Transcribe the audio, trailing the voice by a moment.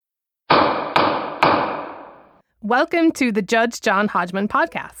Welcome to the Judge John Hodgman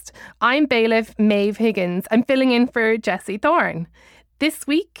podcast. I'm bailiff Maeve Higgins. I'm filling in for Jessie Thorne. This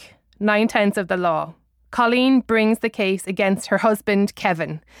week, 9/10 of the law. Colleen brings the case against her husband,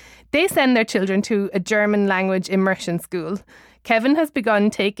 Kevin. They send their children to a German language immersion school. Kevin has begun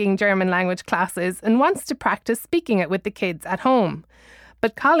taking German language classes and wants to practice speaking it with the kids at home.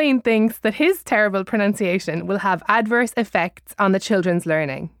 But Colleen thinks that his terrible pronunciation will have adverse effects on the children's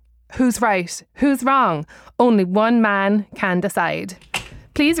learning. Who's right? Who's wrong? Only one man can decide.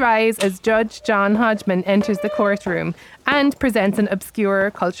 Please rise as Judge John Hodgman enters the courtroom and presents an obscure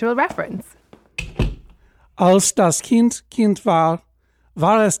cultural reference. Als das Kind war,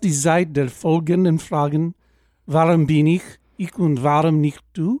 war es die Zeit der folgenden Fragen. Warum bin ich und warum nicht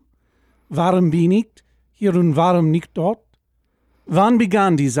du? Warum bin ich hier und warum nicht dort? Wann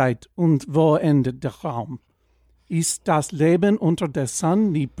begann die Zeit und wo endet der Raum? Ist das Leben unter der Sonne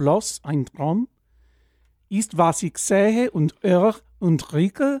nicht bloß ein Traum? Ist, was ich sehe und höre und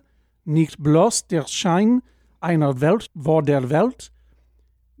rieche, nicht bloß der Schein einer Welt vor der Welt?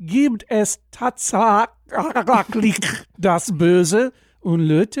 Gibt es tatsächlich das Böse und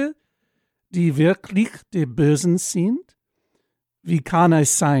Leute, die wirklich die Bösen sind? Wie kann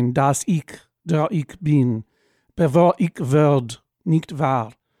es sein, dass ich, der ich bin, bevor ich werd, nicht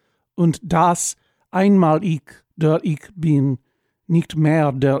wahr, und dass einmal ich, der ich bin, nicht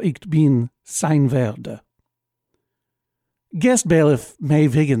mehr der ich bin, sein werde? Guest bailiff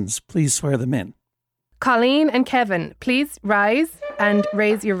Maeve Higgins, please swear them in. Colleen and Kevin, please rise and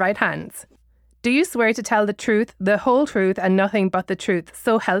raise your right hands. Do you swear to tell the truth, the whole truth, and nothing but the truth,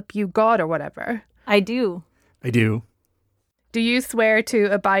 so help you God or whatever? I do. I do. Do you swear to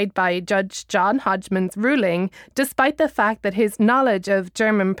abide by Judge John Hodgman's ruling, despite the fact that his knowledge of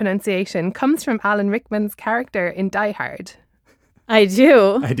German pronunciation comes from Alan Rickman's character in Die Hard? I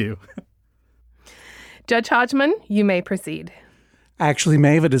do. I do. Judge Hodgman, you may proceed. Actually,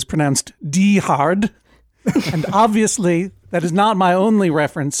 Maeve, it is pronounced Die Hard. And obviously, that is not my only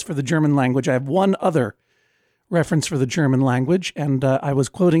reference for the German language. I have one other reference for the German language, and I was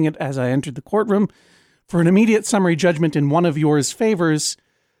quoting it as I entered the courtroom. For an immediate summary judgment in one of yours favors,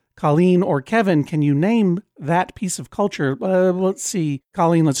 Colleen or Kevin, can you name that piece of culture? Let's see.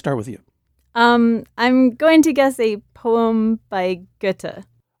 Colleen, let's start with you. I'm going to guess a poem by Goethe.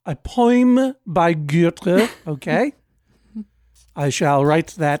 A poem by Goethe, okay. I shall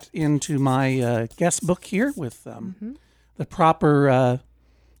write that into my guest book here with the proper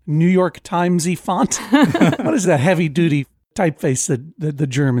New York Timesy font. What is that heavy-duty typeface that the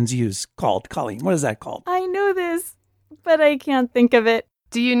Germans use called, Colleen? What is that called? I know this, but I can't think of it.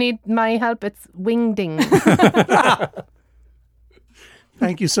 Do you need my help? It's wingding.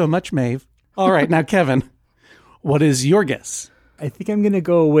 Thank you so much, Maeve. All right, now, Kevin, what is your guess? I think I'm going to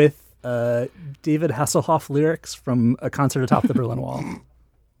go with David Hasselhoff lyrics from A Concert Atop the Berlin Wall.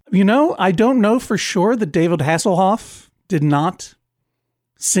 You know, I don't know for sure that David Hasselhoff did not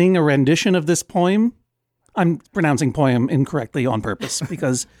sing a rendition of this poem. I'm pronouncing poem incorrectly on purpose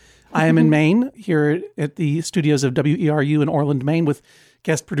because I am in Maine here at the studios of WERU in Orland, Maine with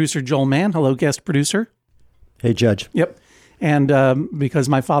guest producer Joel Mann. Hello, guest producer. Hey, Judge. Yep. And because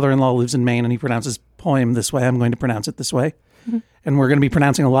my father-in-law lives in Maine and he pronounces poem this way, I'm going to pronounce it this way. And we're going to be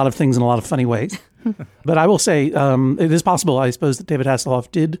pronouncing a lot of things in a lot of funny ways. But I will say it is possible, I suppose, that David Hasselhoff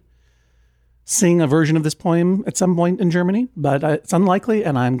did sing a version of this poem at some point in Germany, but it's unlikely,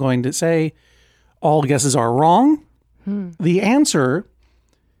 and I'm going to say all guesses are wrong. The answer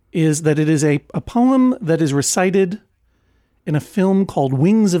is that it is a poem that is recited in a film called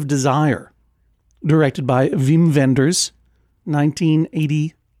Wings of Desire, directed by Wim Wenders,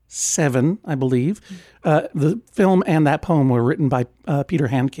 1987, I believe. The film and that poem were written by Peter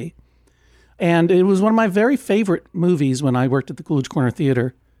Handke. And it was one of my very favorite movies when I worked at the Coolidge Corner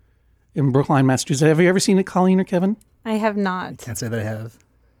Theater in Brookline, Massachusetts. Have you ever seen it, Colleen or Kevin? I have not. Can't say that I have.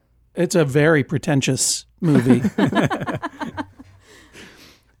 It's a very pretentious movie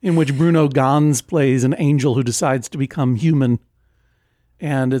in which Bruno Ganz plays an angel who decides to become human.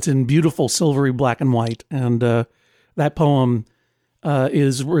 And it's in beautiful silvery black and white. And that poem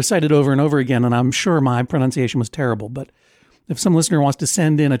is recited over and over again. And I'm sure my pronunciation was terrible. But if some listener wants to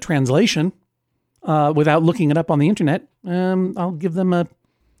send in a translation without looking it up on the internet, I'll give them a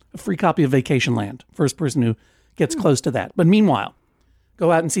free copy of Vacationland. First person who gets close to that. But meanwhile,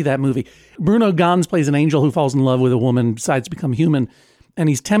 go out and see that movie. Bruno Ganz plays an angel who falls in love with a woman, decides to become human, and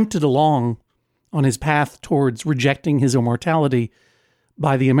he's tempted along on his path towards rejecting his immortality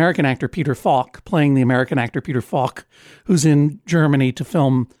by the American actor Peter Falk, playing the American actor Peter Falk, who's in Germany to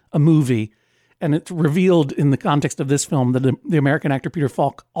film a movie. And it's revealed in the context of this film that the American actor Peter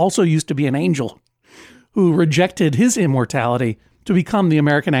Falk also used to be an angel who rejected his immortality to become the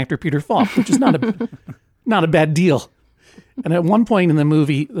American actor Peter Falk, which is not a bad deal. And at one point in the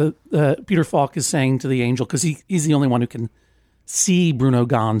movie, Peter Falk is saying to the angel, because he's the only one who can see Bruno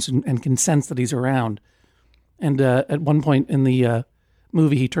Ganz and can sense that he's around. And at one point in the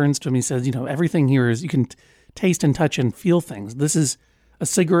movie, he turns to him, he says, everything here is, you can taste and touch and feel things. This is a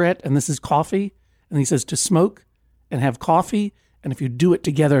cigarette and this is coffee. And he says to smoke and have coffee. And if you do it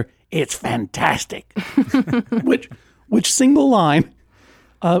together, it's fantastic. which single line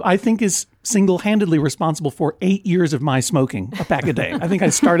I think is single-handedly responsible for 8 years of my smoking a pack a day. I think I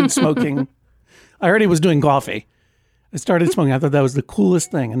started smoking. I already was doing coffee. I started smoking. I thought that was the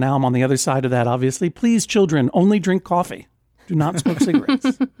coolest thing. And now I'm on the other side of that, obviously. Please, children, only drink coffee. Do not smoke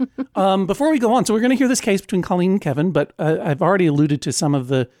cigarettes. Before we go on, so we're going to hear this case between Colleen and Kevin, but I've already alluded to some of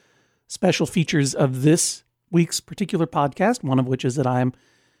the special features of this week's particular podcast, one of which is that I'm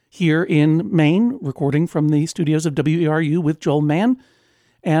here in Maine, recording from the studios of WERU with Joel Mann.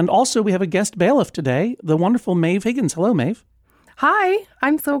 And also we have a guest bailiff today, the wonderful Maeve Higgins. Hello, Maeve. Hi,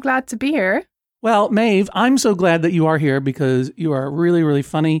 I'm so glad to be here. Well, Maeve, I'm so glad that you are here because you are really, really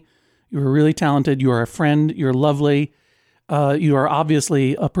funny. You are really talented. You are a friend. You're lovely. You are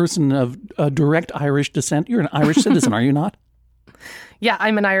obviously a person of direct Irish descent. You're an Irish citizen, are you not? Yeah,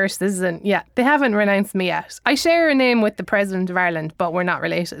 I'm an Irish citizen. Yeah, they haven't renounced me yet. I share a name with the President of Ireland, but we're not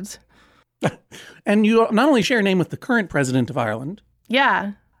related. And you not only share a name with the current President of Ireland.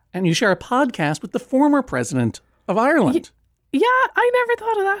 Yeah. And you share a podcast with the former President of Ireland. Yeah, I never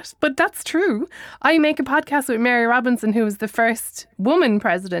thought of that, but that's true. I make a podcast with Mary Robinson, who was the first woman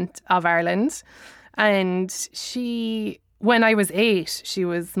President of Ireland. And when I was 8, she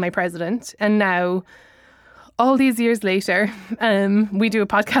was my president. And now, all these years later, we do a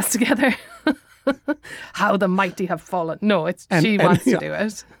podcast together. How the mighty have fallen. No, she wants to do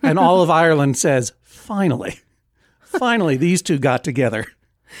it. And all of Ireland says, finally, these two got together.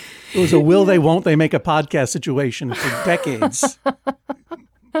 It was a will they, won't they make a podcast situation for decades.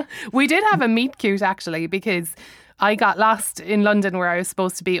 We did have a meet cute, actually, because I got lost in London where I was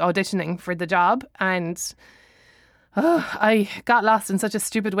supposed to be auditioning for the job. And I got lost in such a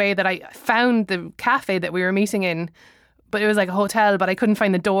stupid way that I found the cafe that we were meeting in, but it was like a hotel, but I couldn't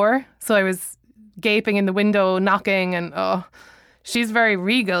find the door. So I was gaping in the window, knocking, and she's very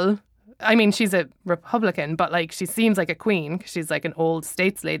regal. I mean, she's a Republican, but she seems like a queen because she's like an old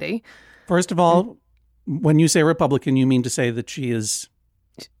states lady. First of all, when you say Republican, you mean to say that she is...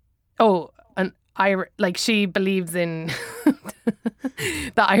 she believes in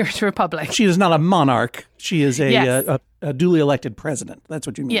the Irish Republic. She is not a monarch. She is Yes. a duly elected president. That's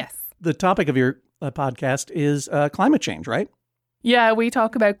what you mean. Yes. The topic of your podcast is climate change, right? Yeah, we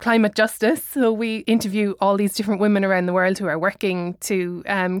talk about climate justice. So we interview all these different women around the world who are working to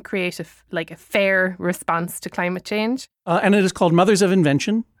create a fair response to climate change. And it is called Mothers of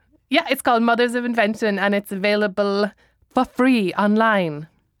Invention. Yeah, it's called Mothers of Invention, and it's available for free online.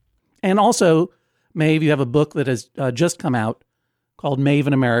 And also, Maeve, you have a book that has just come out called Maeve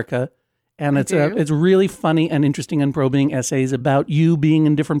in America. And it's really funny and interesting and probing essays about you being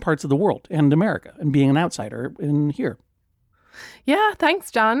in different parts of the world and America and being an outsider in here. Yeah, thanks,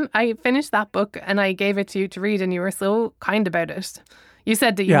 John. I finished that book and I gave it to you to read, and you were so kind about it. You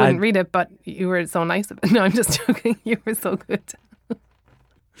said that you wouldn't read it, but you were so nice about it. No, I'm just joking. You were so good.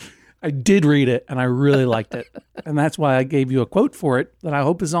 I did read it and I really liked it. And that's why I gave you a quote for it that I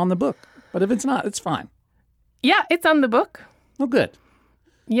hope is on the book. But if it's not, it's fine. Yeah, it's on the book. Oh, good.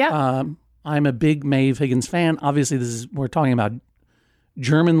 Yeah. I'm a big Maeve Higgins fan. Obviously, we're talking about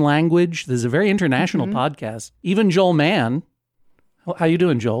German language. This is a very international podcast. Even Joel Mann. How you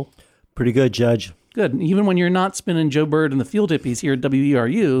doing, Joel? Pretty good, Judge. Good. Even when you're not spinning Joe Bird and the Field Hippies here at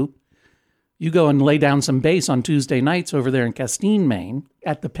WERU, you go and lay down some bass on Tuesday nights over there in Castine, Maine,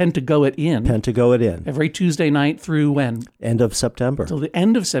 at the Pentagoet Inn. Pentagoet Inn. Every Tuesday night through when? End of September. Till the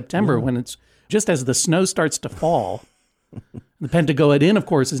end of September, when it's just as the snow starts to fall. The Pentagoet Inn, of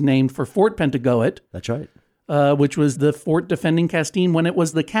course, is named for Fort Pentagoet. That's right. Which was the fort defending Castine when it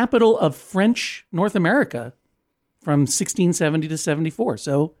was the capital of French North America from 1670 to 74.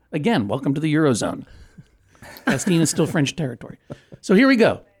 So, again, welcome to the Eurozone. Castine is still French territory. So here we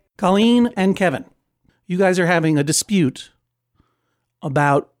go. Colleen and Kevin, you guys are having a dispute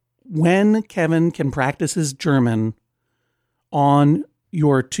about when Kevin can practice his German on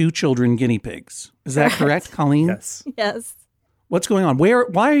your 2 children guinea pigs. Is that correct, Colleen? Yes. Yes. What's going on?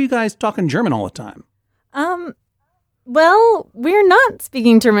 Why are you guys talking German all the time? Well, we're not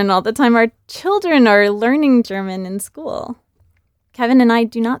speaking German all the time. Our children are learning German in school. Kevin and I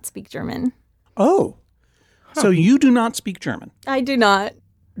do not speak German. Oh, so you do not speak German. I do not.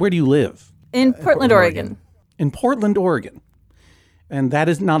 Where do you live? In Portland, Oregon. In Portland, Oregon. And that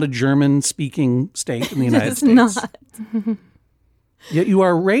is not a German-speaking state in the United It's States. not. Yet you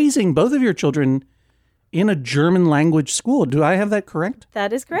are raising both of your children in a German language school. Do I have that correct?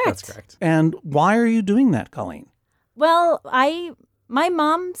 That is correct. That's correct. And why are you doing that, Colleen? Well, my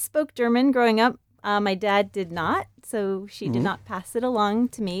mom spoke German growing up. My dad did not, so she did not pass it along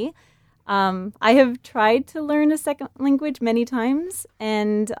to me. I have tried to learn a second language many times,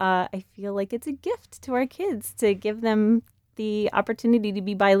 and I feel like it's a gift to our kids to give them the opportunity to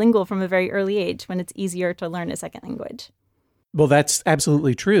be bilingual from a very early age when it's easier to learn a second language. Well, that's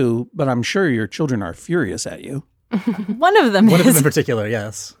absolutely true, but I'm sure your children are furious at you. One of them One of them in is. particular,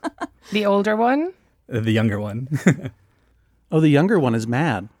 yes. The older one? The younger one. Oh, the younger one is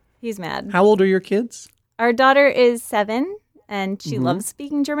mad. He's mad. How old are your kids? Our daughter is 7, and she loves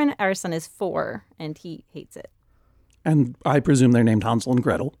speaking German. Our son is 4, and he hates it. And I presume they're named Hansel and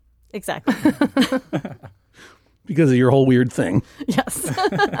Gretel Exactly. because of your whole weird thing. Yes.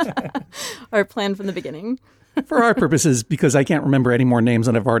 Our plan from the beginning. For our purposes, because I can't remember any more names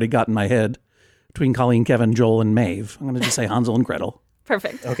than I've already got in my head between Colleen, Kevin, Joel, and Maeve. I'm going to just say Hansel and Gretel.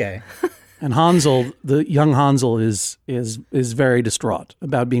 Perfect. Okay. And Hansel, the young Hansel, is very distraught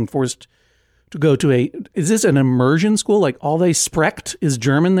about being forced to go to is this an immersion school? Like all they sprecht is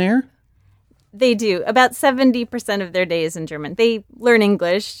German there? They do. About 70% of their day is in German. They learn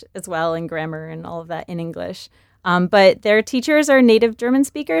English as well, and grammar and all of that in English. But their teachers are native German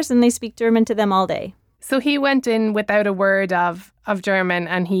speakers, and they speak German to them all day. So he went in without a word of German,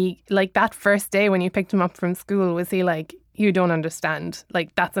 and he, like, that first day when you picked him up from school, was he like, you don't understand,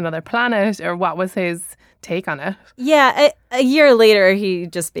 like, that's another planet, or what was his take on it? Yeah, a year later, he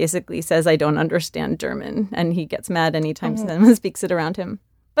just basically says, I don't understand German, and he gets mad anytime someone speaks it around him.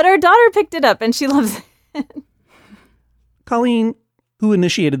 But our daughter picked it up, and she loves it. Colleen, who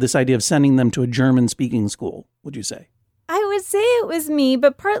initiated this idea of sending them to a German-speaking school, would you say? I would say it was me,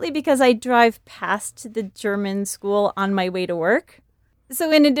 but partly because I drive past the German school on my way to work.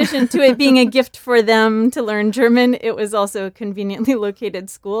 So in addition to it being a gift for them to learn German, it was also a conveniently located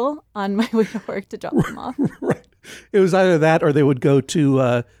school on my way to work to drop them off. Right. It was either that or they would go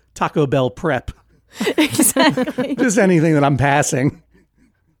to Taco Bell Prep. Exactly. Just anything that I'm passing.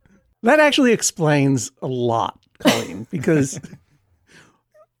 That actually explains a lot, Colleen, because,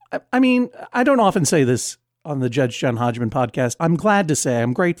 I mean, I don't often say this on the Judge John Hodgman podcast. I'm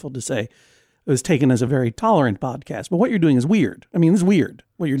grateful to say it was taken as a very tolerant podcast. But what you're doing is weird. I mean, it's weird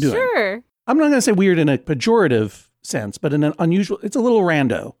what you're doing. Sure. I'm not going to say weird in a pejorative sense, but in an unusual, it's a little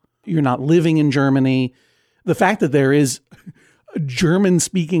rando. You're not living in Germany. The fact that there is a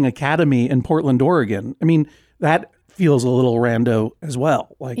German-speaking academy in Portland, Oregon, I mean, that feels a little rando as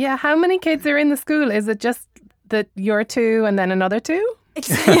well. Like, Yeah, how many kids are in the school? Is it just that you're 2 and then another 2?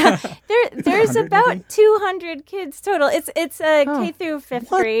 Yeah, there's about 200 kids total. It's K through 5th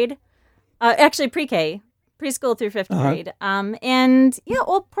grade. Actually, pre-K, preschool through 5th grade. And yeah,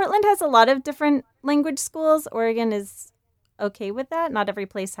 well, Portland has a lot of different language schools. Oregon is okay with that. Not every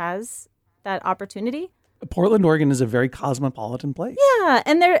place has that opportunity. Portland, Oregon is a very cosmopolitan place. Yeah,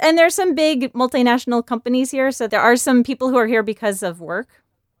 and there's some big multinational companies here, so there are some people who are here because of work.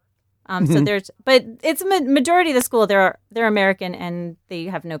 So but it's a majority of the school. They're American, and they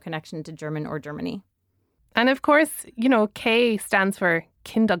have no connection to German or Germany. And of course, you know, K stands for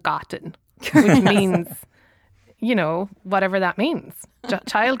Kindergarten, which means, you know, whatever that means,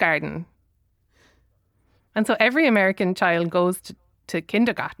 child garden. And so every American child goes to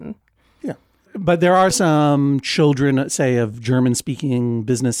kindergarten. Yeah. But there are some children, say, of German-speaking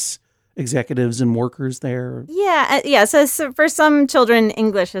business executives and workers there. Yeah. So for some children,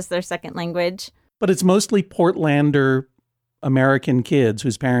 English is their second language. But it's mostly Portlander American kids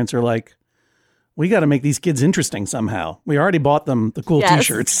whose parents are like, we got to make these kids interesting somehow. We already bought them the cool Yes.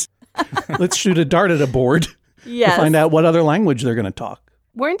 T-shirts. Let's shoot a dart at a board to find out what other language they're going to talk.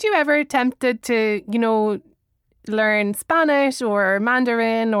 Weren't you ever tempted to, you know, learn Spanish or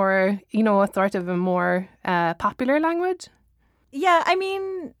Mandarin or, you know, a sort of a more popular language? Yeah, I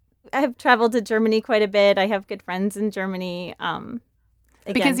mean, I have traveled to Germany quite a bit. I have good friends in Germany.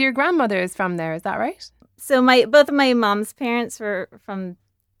 Because your grandmother is from there, is that right? So both of my mom's parents were from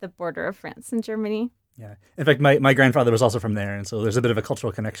the border of France and Germany. Yeah. In fact, my grandfather was also from there, and so there's a bit of a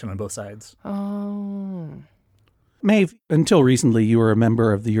cultural connection on both sides. Oh. Maeve, until recently, you were a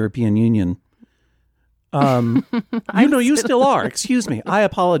member of the European Union. You still are. Excuse me. I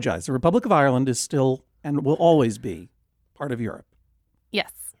apologize. The Republic of Ireland is still and will always be part of Europe.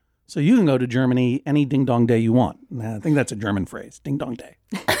 Yes. So you can go to Germany any ding-dong day you want. I think that's a German phrase, ding-dong day.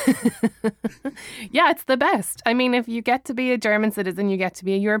 Yeah, it's the best. I mean, if you get to be a German citizen, you get to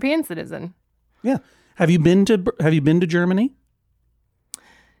be a European citizen. Yeah. Have you been to Germany?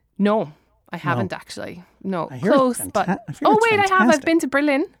 No, I haven't actually. No, I hear close, it's but I hear it's I have. I've fantastic. been to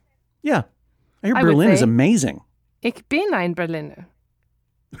Berlin. Yeah. I hear I would Berlin is say. amazing. Ich bin ein Berliner.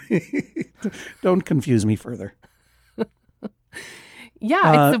 Don't confuse me further.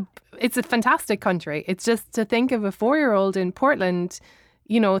 Yeah, it's a fantastic country. It's just to think of a 4-year-old in Portland,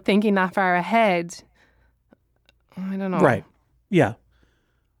 thinking that far ahead. I don't know. Right. Yeah.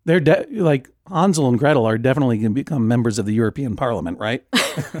 They're like Hansel and Gretel are definitely going to become members of the European Parliament, right?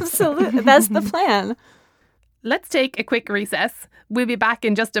 Absolutely. That's the plan. Let's take a quick recess. We'll be back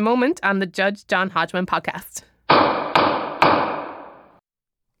in just a moment on the Judge John Hodgman podcast.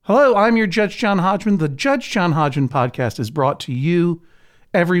 Hello, I'm your Judge John Hodgman. The Judge John Hodgman podcast is brought to you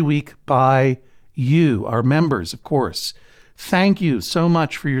every week by you, our members, of course. Thank you so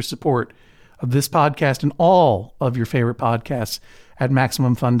much for your support of this podcast and all of your favorite podcasts at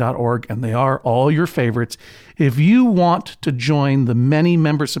MaximumFun.org, and they are all your favorites. If you want to join the many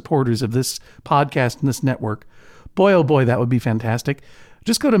member supporters of this podcast and this network, boy, oh boy, that would be fantastic.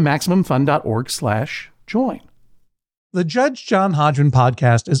 Just go to MaximumFun.org/join. The Judge John Hodgman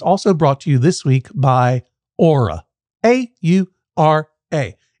podcast is also brought to you this week by Aura,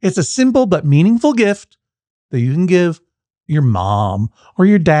 A-U-R-A. It's a simple but meaningful gift that you can give your mom or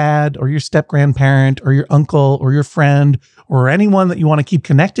your dad or your step-grandparent or your uncle or your friend or anyone that you want to keep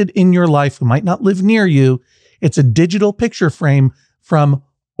connected in your life who might not live near you. It's a digital picture frame from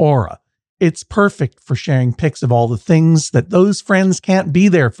Aura. It's perfect for sharing pics of all the things that those friends can't be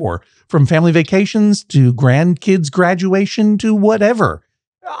there for, from family vacations to grandkids' graduation to whatever.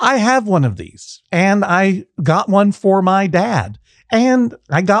 I have one of these, and I got one for my dad, and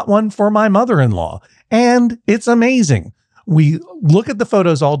I got one for my mother-in-law, and it's amazing. We look at the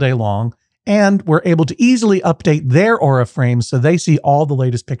photos all day long, and we're able to easily update their Aura frames so they see all the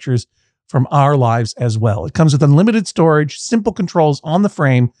latest pictures from our lives as well. It comes with unlimited storage, simple controls on the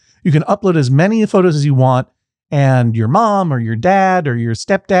frame. You can upload as many photos as you want, and your mom or your dad or your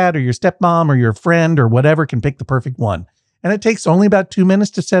stepdad or your stepmom or your friend or whatever can pick the perfect one. And it takes only about 2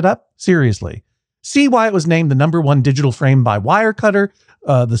 minutes to set up. Seriously. See why it was named the #1 digital frame by Wirecutter,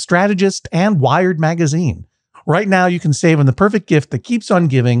 The Strategist, and Wired Magazine. Right now, you can save on the perfect gift that keeps on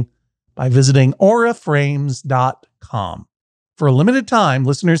giving by visiting auraframes.com. For a limited time,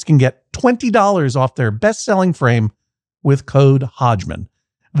 listeners can get $20 off their best-selling frame with code Hodgman.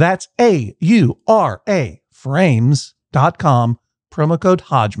 That's AURA frames.com, promo code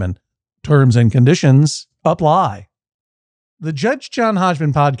Hodgman. Terms and conditions apply. The Judge John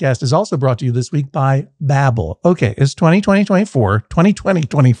Hodgman podcast is also brought to you this week by Babbel. Okay, it's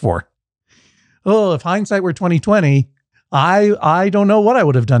 2020-24. Oh, if hindsight were 2020, I don't know what I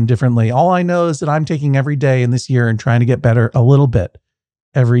would have done differently. All I know is that I'm taking every day in this year and trying to get better a little bit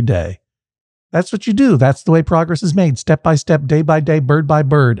every day. That's what you do. That's the way progress is made, step by step, day by day, bird by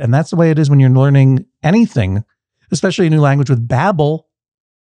bird. And that's the way it is when you're learning anything, especially a new language with Babbel.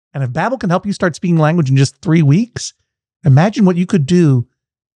 And if Babbel can help you start speaking language in just 3 weeks, imagine what you could do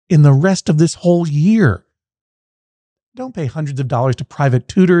in the rest of this whole year. Don't pay hundreds of dollars to private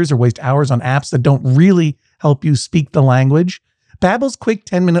tutors or waste hours on apps that don't really help you speak the language. Babbel's quick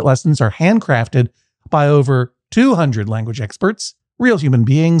 10-minute lessons are handcrafted by over 200 language experts, real human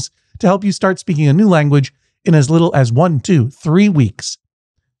beings, to help you start speaking a new language in as little as 1, 2, 3 weeks.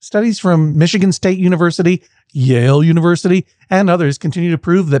 Studies from Michigan State University, Yale University, and others continue to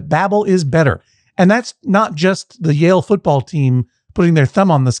prove that Babbel is better. And that's not just the Yale football team putting their thumb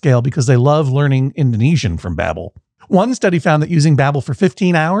on the scale because they love learning Indonesian from Babbel. One study found that using Babbel for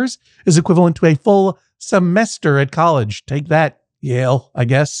 15 hours is equivalent to a full semester at college. Take that, Yale, I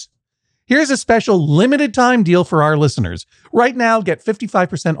guess. Here's a special limited time deal for our listeners. Right now, get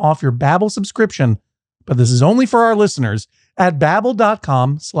 55% off your Babbel subscription, but this is only for our listeners at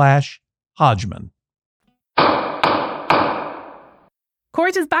babbel.com/Hodgman.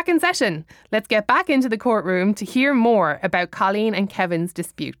 Court is back in session. Let's get back into the courtroom to hear more about Colleen and Kevin's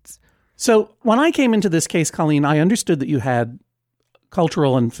dispute. So when I came into this case, Colleen, I understood that you had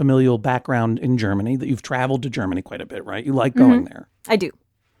cultural and familial background in Germany, that you've traveled to Germany quite a bit, right? You like going there. I do.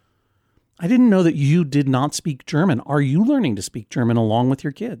 I didn't know that you did not speak German. Are you learning to speak German along with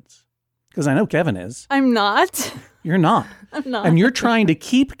your kids? Because I know Kevin is. I'm not. You're not. I'm not. And you're trying to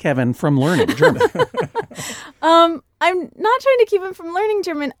keep Kevin from learning German. I'm not trying to keep him from learning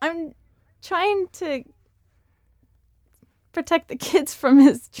German. I'm trying to protect the kids from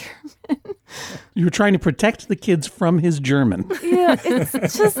his German. You're trying to protect the kids from his German. Yeah,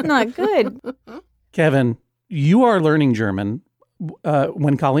 it's just not good. Kevin, you are learning German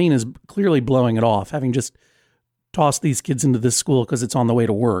when Colleen is clearly blowing it off, having just toss these kids into this school because it's on the way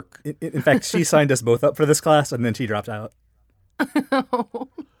to work. In fact, she signed us both up for this class, and then she dropped out.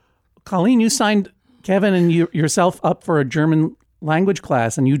 Colleen, you signed Kevin and yourself up for a German language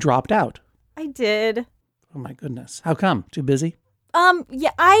class, and you dropped out. I did. Oh, my goodness. How come? Too busy?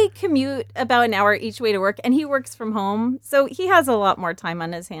 Yeah, I commute about an hour each way to work, and he works from home, so he has a lot more time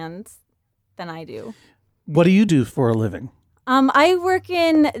on his hands than I do. What do you do for a living? I work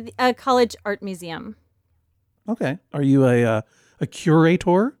in a college art museum. Okay. Are you a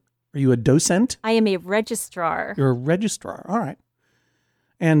curator? Are you a docent? I am a registrar. You're a registrar. All right.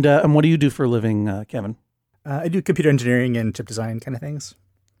 And what do you do for a living, Kevin? I do computer engineering and chip design kind of things.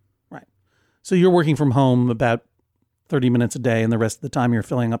 Right. So you're working from home about 30 minutes a day, and the rest of the time you're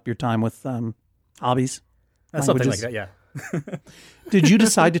filling up your time with hobbies? Something like that, yeah. Did you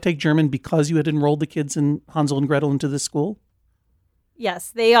decide to take German because you had enrolled the kids in Hansel and Gretel into this school? Yes,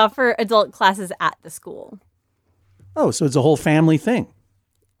 they offer adult classes at the school. Oh, so it's a whole family thing.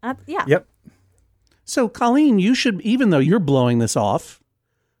 Yeah. Yep. So, Colleen, you should, even though you're blowing this off,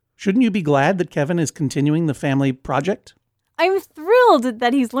 shouldn't you be glad that Kevin is continuing the family project? I'm thrilled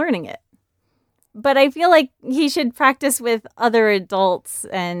that he's learning it. But I feel like he should practice with other adults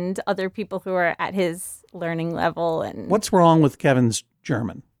and other people who are at his learning level. And What's wrong with Kevin's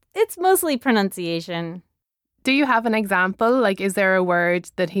German? it's mostly pronunciation. Do you have an example? Like, is there a word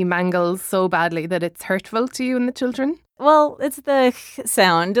that he mangles so badly that it's hurtful to you and the children? Well, it's the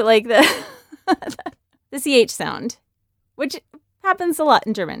sound, like the the CH sound, which happens a lot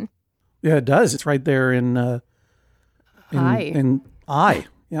in German. Yeah, it does. It's right there in I. In I.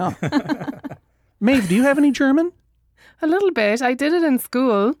 Yeah. Maeve, do you have any German? A little bit. I did it in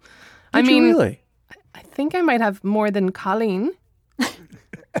school. I Did you mean, really? I think I might have more than Colleen.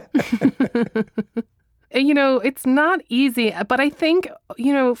 You know, it's not easy, but I think,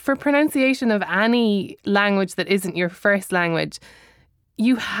 you know, for pronunciation of any language that isn't your first language,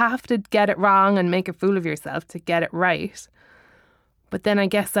 you have to get it wrong and make a fool of yourself to get it right. But then I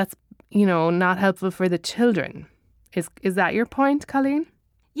guess that's, you know, not helpful for the children. Is that your point, Colleen?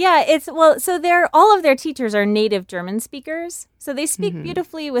 Yeah, so all of their teachers are native German speakers. So they speak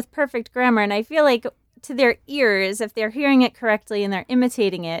beautifully with perfect grammar. And I feel like to their ears, if they're hearing it correctly and they're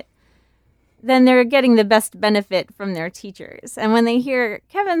imitating it, then they're getting the best benefit from their teachers. And when they hear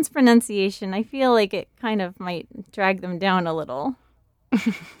Kevin's pronunciation, I feel like it kind of might drag them down a little.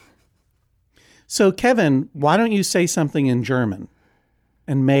 So, Kevin, why don't you say something in German?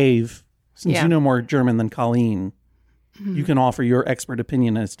 And Maeve, since Yeah. you know more German than Colleen, you can offer your expert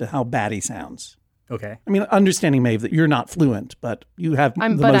opinion as to how bad he sounds. Okay. I mean, understanding, Maeve, that you're not fluent, but you have the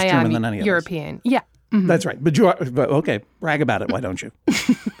most German than any of us. European. Yeah. That's right. But okay, brag about it. Why don't you?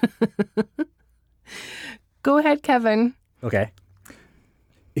 Go ahead, Kevin. Okay.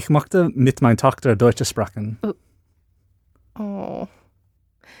 Ich möchte mit meiner Tochter Deutsch sprechen. Oh,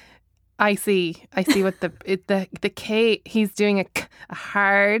 I see what the K, he's doing a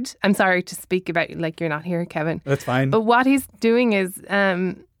hard. I'm sorry to speak about you like you're not here, Kevin. That's fine. But what he's doing is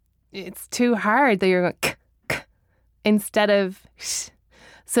it's too hard that you're going k instead of sh.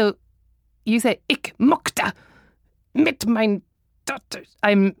 So you say ich möchte mit mein Tochter.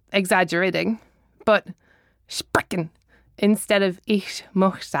 I'm exaggerating, but sprechen instead of ich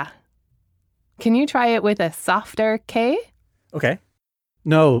möchte. Can you try it with a softer K? Okay.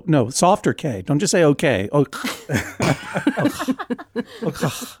 No, softer K. Don't just say okay. Oh.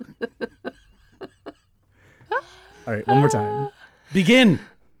 All right, one more time. Begin.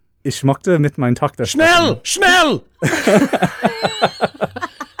 Ich möchte mit meiner Tochter Schnell, schnell.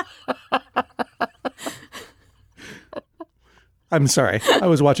 I'm sorry. I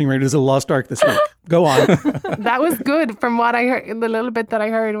was watching Raiders of the Lost Ark this week. Go on. That was good. From what I heard, the little bit that I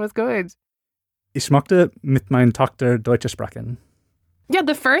heard was good. Ich möchte mit meiner Tochter Deutsch sprechen. Yeah,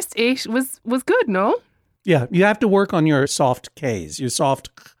 The first ich was good, no? Yeah, you have to work on your soft Ks, your soft,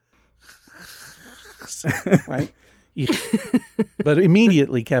 right? But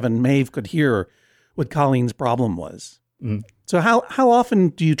immediately, Kevin, Maeve could hear what Colleen's problem was. Mm. So how often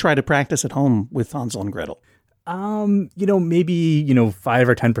do you try to practice at home with Hansel and Gretel? Maybe 5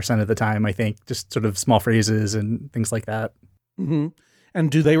 or 10% of the time, I think, just sort of small phrases and things like that. Mm-hmm.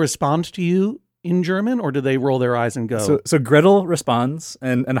 And do they respond to you in German, or do they roll their eyes and go? So Gretel responds,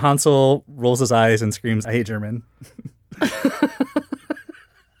 and Hansel rolls his eyes and screams, "I hate German."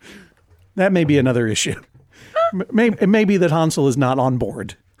 That may be another issue. It may be that Hansel is not on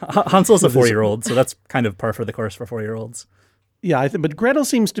board. Hansel's a 4-year-old, so that's kind of par for the course for 4-year-olds. Yeah, but Gretel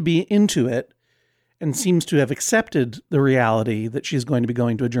seems to be into it and seems to have accepted the reality that she's going to be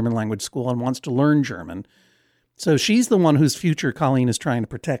going to a German language school and wants to learn German. So she's the one whose future Colleen is trying to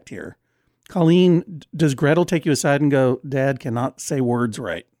protect here. Colleen, does Gretel take you aside and go, Dad cannot say words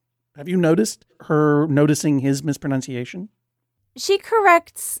right? Have you noticed her noticing his mispronunciation? She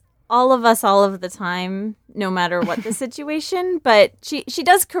corrects all of us all of the time, no matter what the situation, but she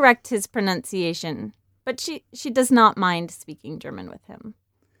does correct his pronunciation. But she does not mind speaking German with him.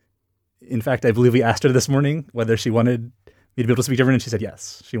 In fact, I believe we asked her this morning whether she wanted me to be able to speak German, and she said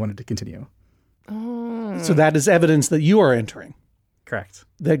yes. She wanted to continue. So that is evidence that you are entering, Correct.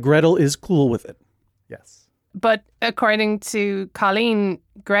 that Gretel is cool with it. Yes. But according to Colleen,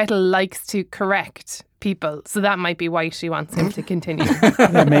 Gretel likes to correct people. So that might be why she wants him to continue.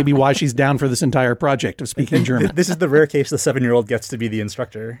 That may be why she's down for this entire project of speaking German. This is the rare case the 7-year-old gets to be the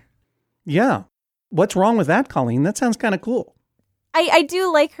instructor. Yeah. What's wrong with that, Colleen? That sounds kind of cool. I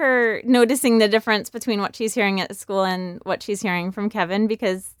do like her noticing the difference between what she's hearing at school and what she's hearing from Kevin,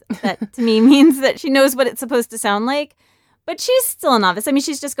 because that to me means that she knows what it's supposed to sound like. But she's still a novice. I mean,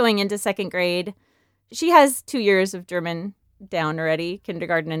 she's just going into 2nd grade. She has 2 years of German down already,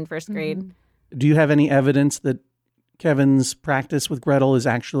 kindergarten and 1st grade. Do you have any evidence that Kevin's practice with Gretel is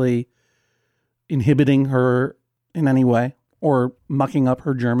actually inhibiting her in any way or mucking up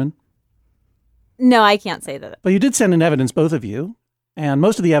her German? No, I can't say that. But you did send in evidence, both of you, and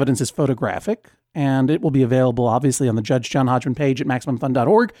most of the evidence is photographic, and it will be available, obviously, on the Judge John Hodgman page at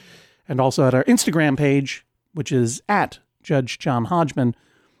MaximumFun.org, and also at our Instagram page, which is at Judge John Hodgman.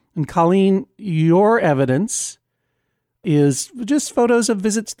 And Colleen, your evidence is just photos of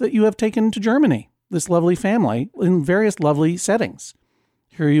visits that you have taken to Germany, this lovely family, in various lovely settings.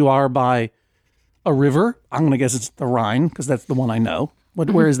 Here you are by a river. I'm going to guess it's the Rhine, because that's the one I know.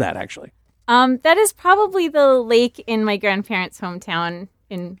 Where is that, actually? That is probably the lake in my grandparents' hometown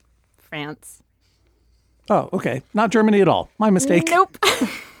in France. Oh, okay. Not Germany at all. My mistake. Nope.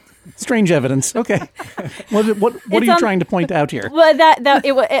 Strange evidence. Okay. What are you trying to point out here? Well,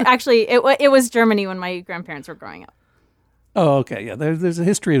 it was Germany when my grandparents were growing up. Oh, okay. Yeah, there's a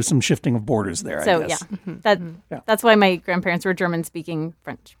history of some shifting of borders there, I guess. That's why my grandparents were German-speaking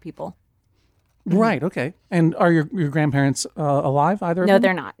French people. Right, okay. And are your grandparents alive, either of No, them?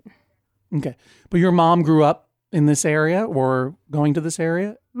 they're not. Okay. But your mom grew up in this area or going to this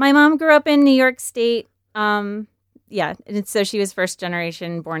area? My mom grew up in New York State. And so she was first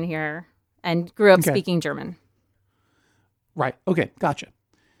generation born here and grew up speaking German. Right. Okay. Gotcha.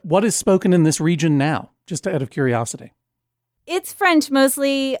 What is spoken in this region now? Just out of curiosity. It's French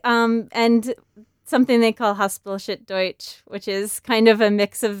mostly, and something they call Haspelschit-Deutsch, which is kind of a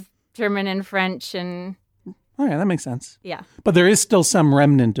mix of German and French. And Oh, yeah, that makes sense. yeah, But there is still some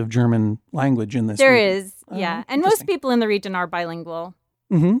remnant of German language in this there region. is. Yeah, and most people in the region are bilingual.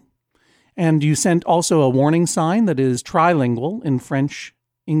 Mm-hmm. And you sent also a warning sign that is trilingual in French,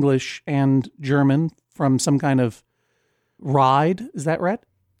 English, and German from some kind of ride. Is that right?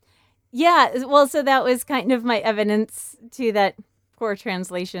 Yeah, well, so that was kind of my evidence to that poor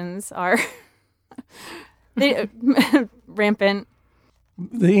translations are rampant.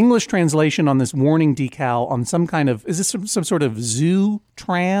 The English translation on this warning decal on some kind of, is this some sort of zoo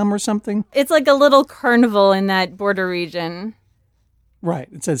tram or something? It's like a little carnival in that border region. Right.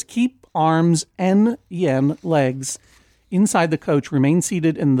 It says, keep arms and yen legs inside the coach, remain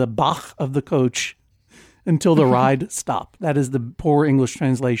seated in the Bach of the coach until the ride stop. That is the poor English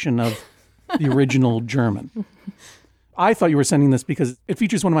translation of the original German. I thought you were sending this because it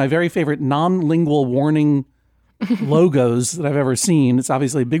features one of my very favorite non-lingual warning logos that I've ever seen. It's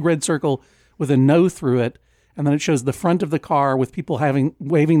obviously a big red circle with a no through it, and then it shows the front of the car with people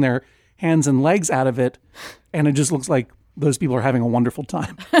waving their hands and legs out of it, and it just looks like those people are having a wonderful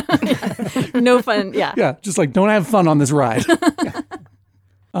time. No fun, yeah. Yeah, just like, don't have fun on this ride. Yeah.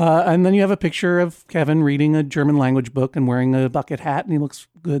 And then you have a picture of Kevin reading a German language book and wearing a bucket hat, and he looks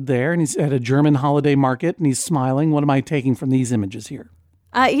good there. And he's at a German holiday market, and he's smiling. What am I taking from these images here?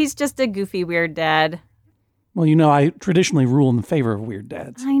 He's just a goofy, weird dad. Well, you know, I traditionally rule in favor of weird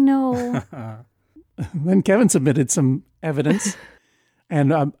dads. I know. Then Kevin submitted some evidence,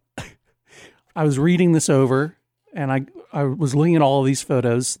 and I was reading this over, and I was looking at all of these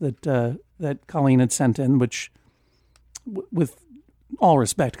photos that Colleen had sent in, which, with all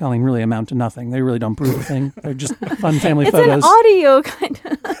respect, Colleen, really amount to nothing. They really don't prove a thing. They're just fun family It's photos. an audio kind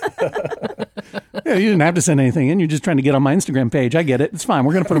of. Yeah, you didn't have to send anything in. You're just trying to get on my Instagram page. I get it. It's fine.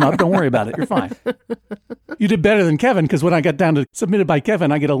 We're going to put them up. Don't worry about it. You're fine. You did better than Kevin, because when I got down to submitted by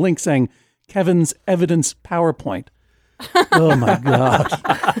Kevin, I get a link saying Kevin's evidence PowerPoint. Oh, my God.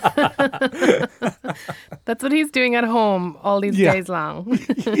 That's what he's doing at home all these Yeah. days long.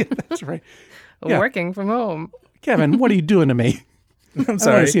 Yeah, that's right. Yeah. Working from home. Kevin, what are you doing to me? I'm I want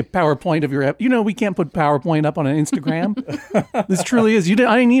sorry. to see a PowerPoint of your. We can't put PowerPoint up on an Instagram. This truly is.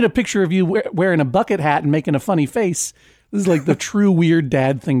 I need a picture of you wearing a bucket hat and making a funny face. This is like the true weird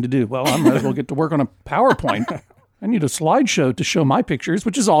dad thing to do. Well, I might as well get to work on a PowerPoint. I need a slideshow to show my pictures,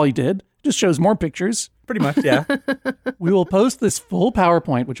 which is all he did. Just shows more pictures. Pretty much, yeah. We will post this full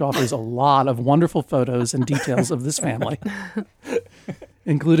PowerPoint, which offers a lot of wonderful photos and details of this family,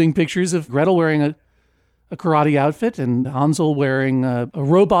 including pictures of Gretel wearing a karate outfit and Hansel wearing a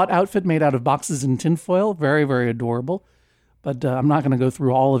robot outfit made out of boxes and tinfoil. Very, very adorable. But I'm not going to go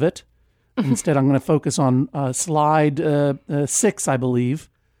through all of it. Instead, I'm going to focus on slide 6, I believe,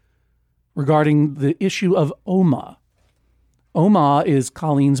 regarding the issue of Oma. Oma is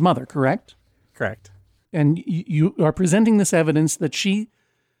Colleen's mother, correct? Correct. And you are presenting this evidence that she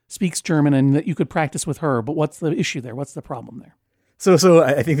speaks German and that you could practice with her. But what's the issue there? What's the problem there? So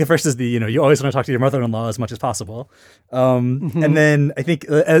I think the first is you always want to talk to your mother-in-law as much as possible. And then I think,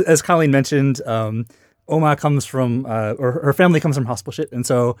 as Colleen mentioned, Oma comes from, or her family comes from Haspelshit. And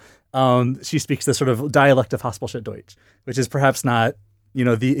so she speaks this sort of dialect of Haspelshit Deutsch, which is perhaps not,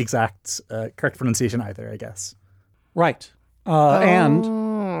 the exact correct pronunciation either, I guess. Right.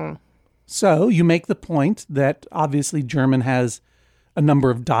 And so you make the point that obviously German has a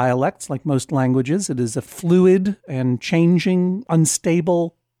number of dialects, like most languages. It is a fluid and changing,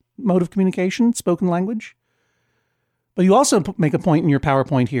 unstable mode of communication, spoken language. But you also make a point in your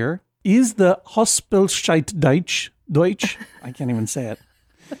PowerPoint here. Is the Haspelshit Deutsch, I can't even say it,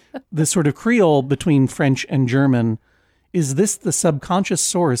 this sort of Creole between French and German, is this the subconscious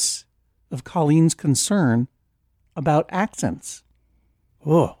source of Colleen's concern about accents?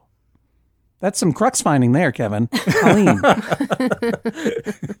 Oh, that's some crux finding there, Kevin. Colleen.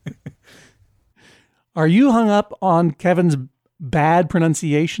 Are you hung up on Kevin's bad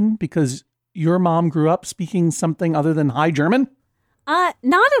pronunciation because your mom grew up speaking something other than High German?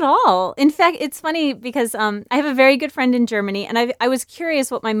 Not at all. In fact, it's funny because I have a very good friend in Germany, and I was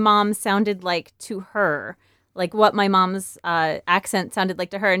curious what my mom sounded like to her, like what my mom's accent sounded like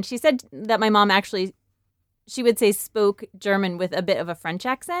to her. And she said that my mom actually, she would say, spoke German with a bit of a French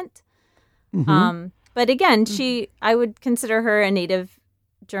accent. Mm-hmm. But again, I would consider her a native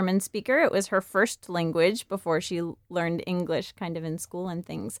German speaker. It was her first language before she learned English kind of in school and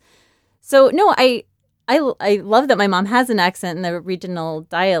things. So no, I love that my mom has an accent in the regional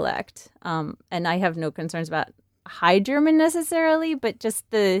dialect. And I have no concerns about High German necessarily, but just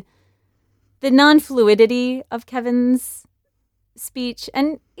the non-fluidity of Kevin's speech.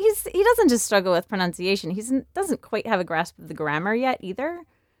 And he doesn't just struggle with pronunciation. He doesn't quite have a grasp of the grammar yet either.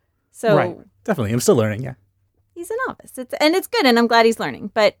 So right. Definitely. I'm still learning, yeah. He's a novice. It's good, and I'm glad he's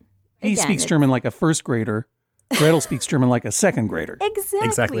learning. But he speaks German like a first grader. Gretel speaks German like a second grader.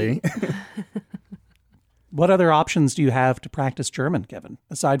 Exactly. What other options do you have to practice German, Kevin,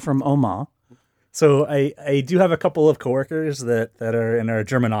 aside from Oma? So I do have a couple of coworkers that are in our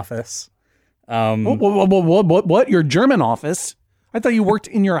German office. What? Your German office? I thought you worked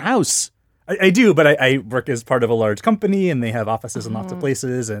in your house. I do, but I work as part of a large company, and they have offices in lots of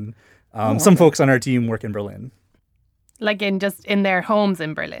places, and some folks on our team work in Berlin. Like in their homes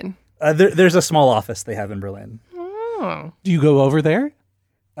in Berlin? There's a small office they have in Berlin. Oh. Do you go over there?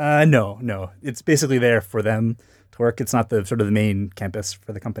 No. It's basically there for them to work. It's not the sort of the main campus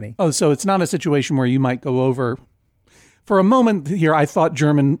for the company. Oh, so it's not a situation where you might go over. For a moment here, I thought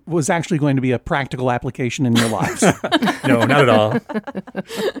German was actually going to be a practical application in your lives. No, not at all.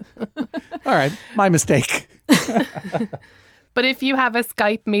 All right, my mistake. But if you have a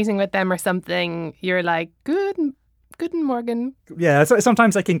Skype meeting with them or something, you're like, Guten Morgen. Yeah,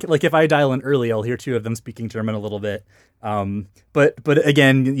 sometimes I can, like, if I dial in early, I'll hear two of them speaking German a little bit. But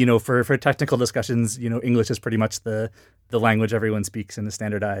again, for technical discussions, English is pretty much the language everyone speaks and is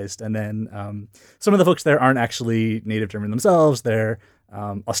standardized. And then some of the folks there aren't actually native German themselves. They're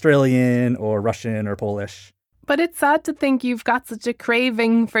Australian or Russian or Polish. But it's sad to think you've got such a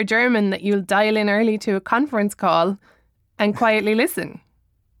craving for German that you'll dial in early to a conference call and quietly listen.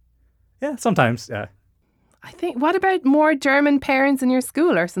 Yeah, sometimes, yeah. I think, what about more German parents in your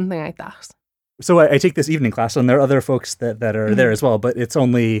school or something like that? So I take this evening class, and there are other folks that are there as well, but it's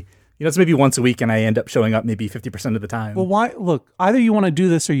only, it's maybe once a week, and I end up showing up maybe 50% of the time. Well, why? Look, either you want to do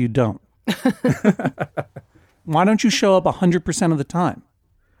this or you don't. Why don't you show up 100% of the time?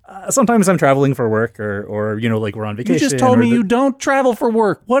 Sometimes I'm traveling for work or like we're on vacation. You just told me you don't travel for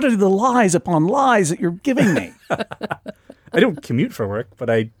work. What are the lies upon lies that you're giving me? I don't commute for work, but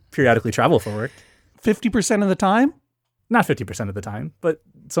I periodically travel for work. 50% of the time? Not 50% of the time, but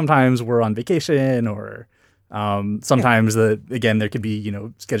sometimes we're on vacation or Sometimes again there could be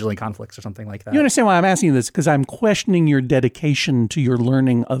scheduling conflicts or something like that. You understand why I'm asking you this? Because I'm questioning your dedication to your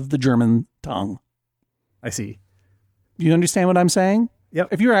learning of the German tongue. I see. You understand what I'm saying? Yep.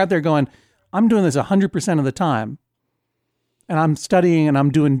 If you're out there going, I'm doing this 100% of the time, and I'm studying and I'm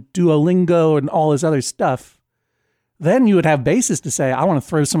doing Duolingo and all this other stuff, then you would have basis to say, I want to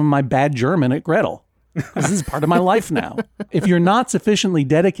throw some of my bad German at Gretel. Because this is part of my life now. If you're not sufficiently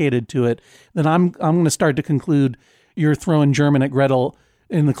dedicated to it, then I'm going to start to conclude you're throwing German at Gretel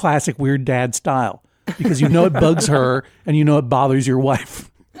in the classic weird dad style. Because it bugs her and it bothers your wife.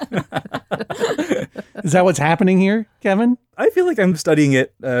 Is that what's happening here, Kevin? I feel like I'm studying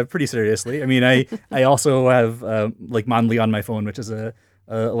it pretty seriously. I mean, I also have like Mondly on my phone, which is a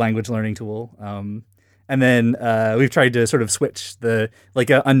language learning tool. And then we've tried to sort of switch on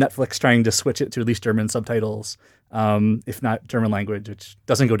Netflix, trying to switch it to at least German subtitles, if not German language, which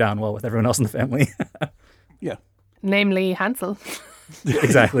doesn't go down well with everyone else in the family. Yeah. Namely Hansel.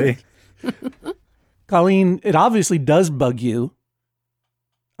 Exactly. Colleen, it obviously does bug you.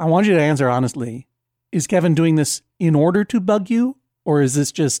 I want you to answer honestly. Is Kevin doing this in order to bug you, or is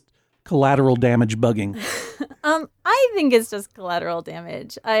this just collateral damage bugging? I think it's just collateral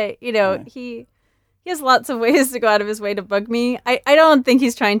damage. He has lots of ways to go out of his way to bug me. I don't think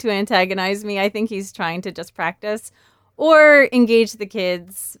he's trying to antagonize me. I think he's trying to just practice or engage the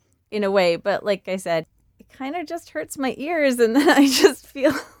kids in a way. But like I said, it kind of just hurts my ears, and then I just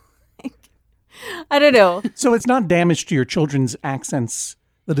feel like, I don't know. So it's not damage to your children's accents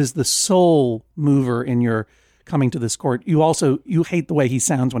that is the sole mover in your coming to this court. You hate the way he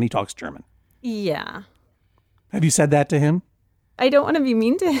sounds when he talks German. Yeah. Have you said that to him? I don't want to be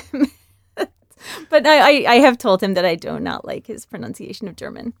mean to him. But I have told him that I do not like his pronunciation of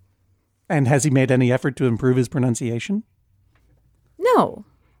German. And has he made any effort to improve his pronunciation? No.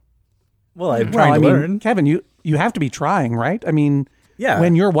 Well, I'm trying to learn. Kevin, you have to be trying, right? I mean, yeah.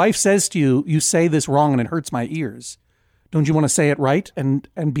 When your wife says to you, you say this wrong and it hurts my ears, don't you want to say it right and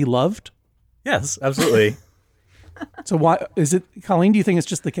be loved? Yes, absolutely. So why is it, Colleen, do you think it's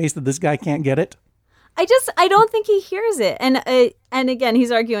just the case that this guy can't get it? I don't think he hears it. And again,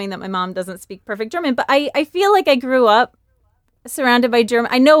 he's arguing that my mom doesn't speak perfect German, but I feel like I grew up surrounded by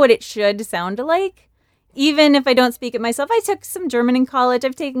German. I know what it should sound like, even if I don't speak it myself. I took some German in college.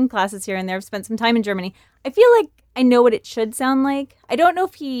 I've taken classes here and there. I've spent some time in Germany. I feel like I know what it should sound like. I don't know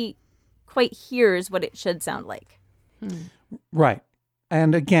if he quite hears what it should sound like. Right.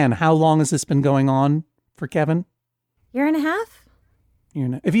 And again, how long has this been going on for Kevin? Year and a half?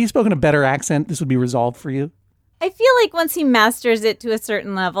 If he spoke in a better accent, this would be resolved for you? I feel like once he masters it to a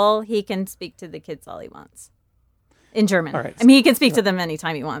certain level, he can speak to the kids all he wants. In German. All right. I mean, he can speak to them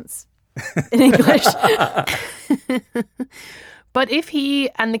anytime he wants. In English. But if he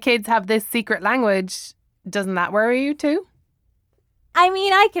and the kids have this secret language, doesn't that worry you too? I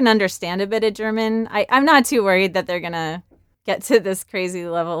mean, I can understand a bit of German. I'm not too worried that they're going to get to this crazy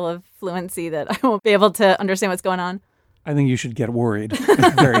level of fluency that I won't be able to understand what's going on. I think you should get worried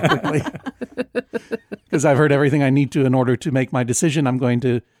very quickly. Because I've heard everything I need to in order to make my decision. I'm going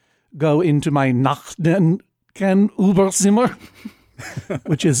to go into my Nachdenken Überzimmer,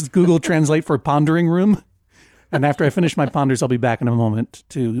 which is Google Translate for pondering room. And after I finish my ponders, I'll be back in a moment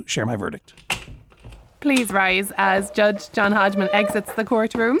to share my verdict. Please rise as Judge John Hodgman exits the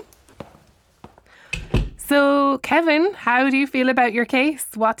courtroom. So, Kevin, how do you feel about your case?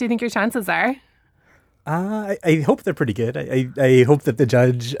 What do you think your chances are? I hope they're pretty good. I hope that the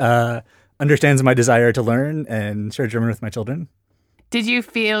judge understands my desire to learn and share German with my children. Did you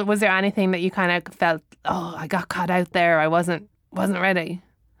feel, was there anything that you kind of felt, oh, I got caught out there, I wasn't ready?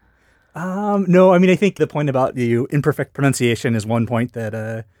 No, I mean, I think the point about the imperfect pronunciation is one point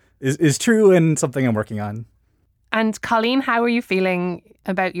that is true and something I'm working on. And Colleen, how are you feeling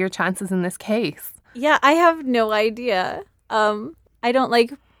about your chances in this case? Yeah, I have no idea. I don't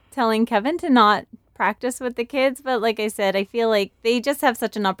like telling Kevin to not practice with the kids, but like I said, I feel like they just have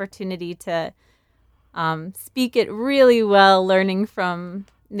such an opportunity to speak it really well, learning from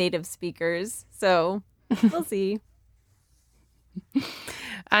native speakers. So we'll see.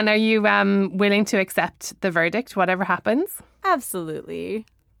 And are you willing to accept the verdict, whatever happens? Absolutely.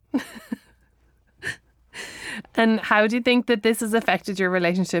 And how do you think that this has affected your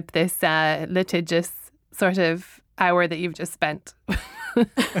relationship, this litigious sort of hour that you've just spent?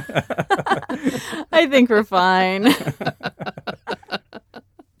 I think we're fine.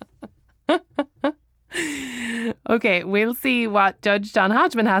 Okay, we'll see what Judge John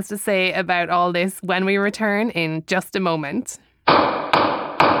Hodgman has to say about all this when we return in just a moment.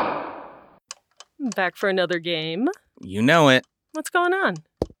 Back for another game. You know it. What's going on?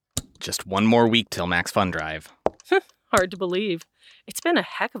 just one more week till Max Fun Drive. Hard to believe. It's been a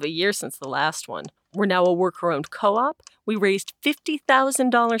heck of a year since the last one. We're now a worker-owned co-op. We raised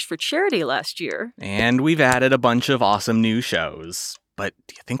 $50,000 for charity last year. And we've added a bunch of awesome new shows. But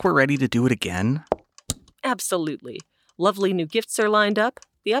do you think we're ready to do it again? Absolutely. Lovely new gifts are lined up.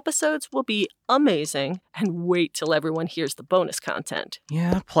 The episodes will be amazing. And wait till everyone hears the bonus content.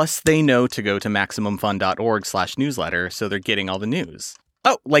 Yeah, plus they know to go to MaximumFun.org/newsletter, so they're getting all the news.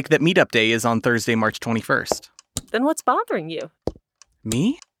 Oh, like that meetup day is on Thursday, March 21st. Then what's bothering you?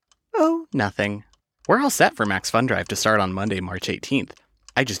 Me? Oh, nothing. We're all set for Max Fun Drive to start on Monday, March 18th.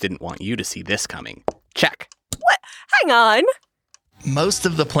 I just didn't want you to see this coming. Check. What? Hang on. Most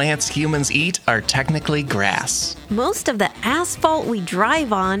of the plants humans eat are technically grass. Most of the asphalt we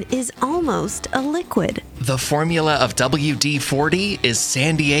drive on is almost a liquid. The formula of WD-40 is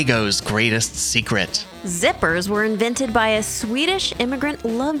San Diego's greatest secret. Zippers were invented by a Swedish immigrant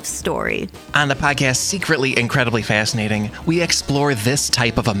love story. On the podcast Secretly Incredibly Fascinating, we explore this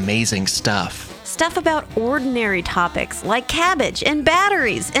type of amazing stuff. Stuff about ordinary topics like cabbage and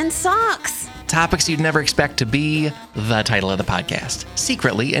batteries and socks. Topics you'd never expect to be the title of the podcast.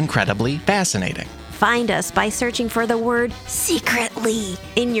 Secretly Incredibly Fascinating. Find us by searching for the word secretly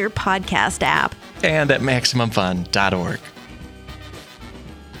in your podcast app. And at MaximumFun.org.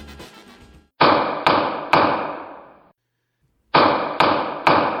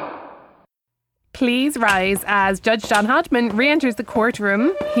 Please rise as Judge John Hodgman re-enters the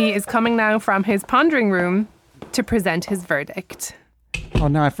courtroom. He is coming now from his pondering room to present his verdict. Oh,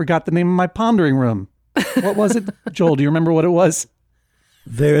 now I forgot the name of my pondering room. What was it? Joel, do you remember what it was?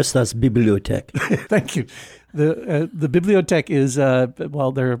 Veritas Bibliothek. Thank you. The Bibliothek is,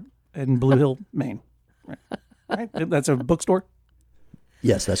 they're in Blue Hill, Maine. Right? That's a bookstore?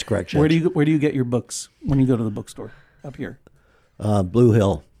 Yes, that's correct, Judge. Where do you get your books when you go to the bookstore? Up here? Blue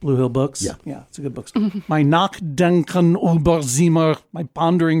Hill. Blue Hill Books? Yeah. Yeah, it's a good bookstore. My Nachdenken über Zimmer, my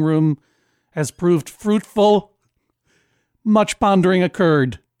pondering room, has proved fruitful. Much pondering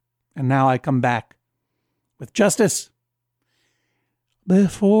occurred. And now I come back with justice.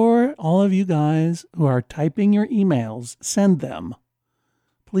 Before all of you guys who are typing your emails send them,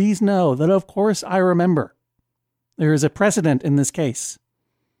 please know that, of course, I remember. There is a precedent in this case,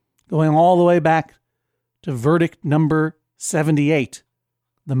 going all the way back to verdict number 78,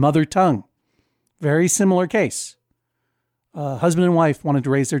 the mother tongue. Very similar case. Husband and wife wanted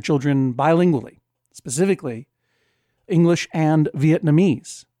to raise their children bilingually, specifically English and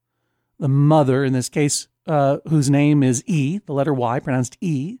Vietnamese. The mother, in this case, whose name is E, the letter Y, pronounced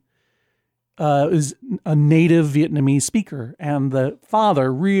E, is a native Vietnamese speaker. And the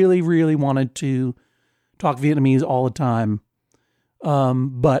father really, really wanted to talk Vietnamese all the time,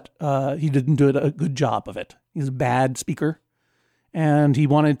 but he didn't do a good job of it. He's a bad speaker. And he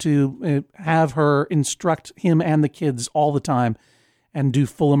wanted to have her instruct him and the kids all the time and do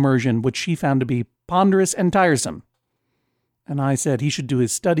full immersion, which she found to be ponderous and tiresome. And I said he should do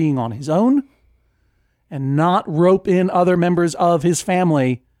his studying on his own and not rope in other members of his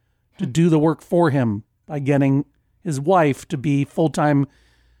family to do the work for him by getting his wife to be full-time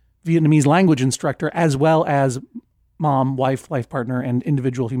Vietnamese language instructor as well as mom, wife, life partner, and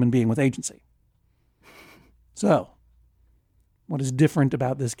individual human being with agency. So, what is different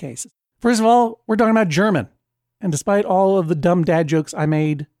about this case? First of all, we're talking about German. And despite all of the dumb dad jokes I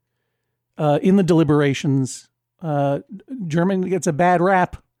made in the deliberations, German gets a bad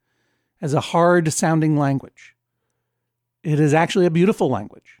rap as a hard-sounding language. It is actually a beautiful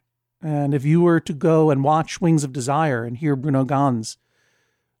language. And if you were to go and watch Wings of Desire and hear Bruno Ganz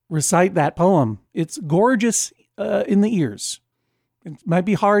recite that poem, it's gorgeous in the ears. It might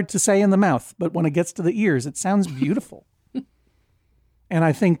be hard to say in the mouth, but when it gets to the ears, it sounds beautiful. And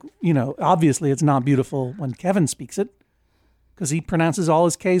I think, obviously it's not beautiful when Kevin speaks it, because he pronounces all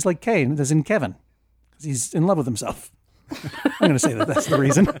his K's like K, as in Kevin, because he's in love with himself. I'm going to say that that's the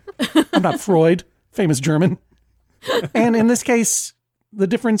reason. I'm not Freud, famous German. And in this case, the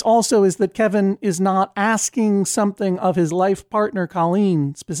difference also is that Kevin is not asking something of his life partner,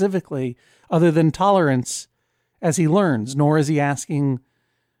 Colleen, specifically, other than tolerance as he learns, nor is he asking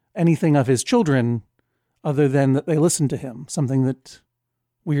anything of his children other than that they listen to him, something that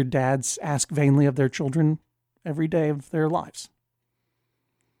weird dads ask vainly of their children every day of their lives.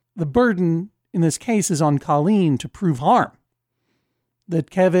 The burden in this case is on Colleen to prove harm.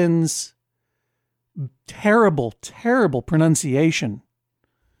 That Kevin's terrible, terrible pronunciation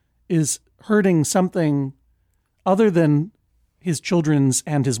is hurting something other than his children's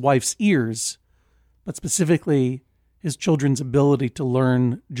and his wife's ears, but specifically his children's ability to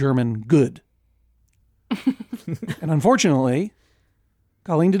learn German good. And unfortunately,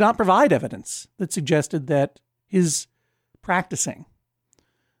 Colleen did not provide evidence that suggested that his practicing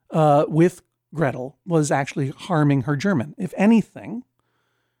with Gretel was actually harming her German. If anything,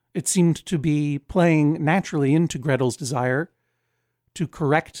 it seemed to be playing naturally into Gretel's desire to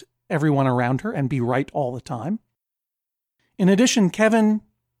correct everyone around her and be right all the time. In addition, Kevin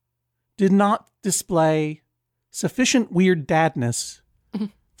did not display sufficient weird dadness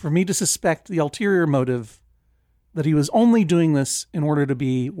for me to suspect the ulterior motive that he was only doing this in order to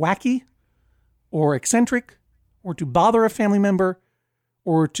be wacky or eccentric or to bother a family member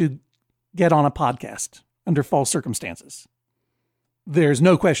or to get on a podcast under false circumstances. There's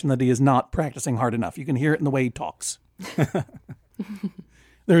no question that he is not practicing hard enough. You can hear it in the way he talks.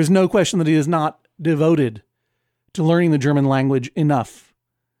 There is no question that he is not devoted to learning the German language enough,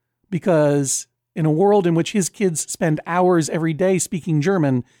 because in a world in which his kids spend hours every day speaking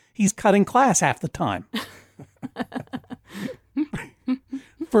German, he's cutting class half the time.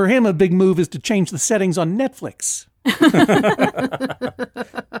 For him, a big move is to change the settings on Netflix.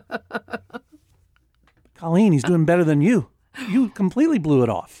 Colleen, he's doing better than you. You completely blew it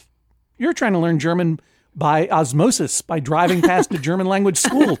off. You're trying to learn German by osmosis, by driving past a German language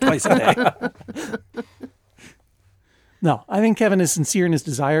school twice a day. No, I think Kevin is sincere in his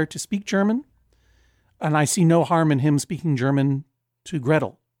desire to speak German, and I see no harm in him speaking German to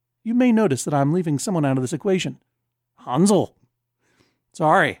Gretel. You may notice that I'm leaving someone out of this equation. Hansel.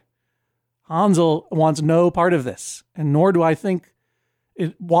 Sorry. Hansel wants no part of this, and nor do I think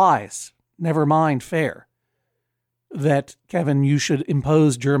it wise, never mind fair, that, Kevin, you should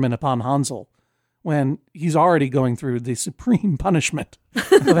impose German upon Hansel when he's already going through the supreme punishment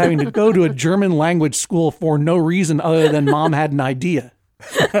of having to go to a German language school for no reason other than mom had an idea.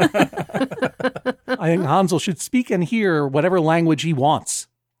 I think Hansel should speak and hear whatever language he wants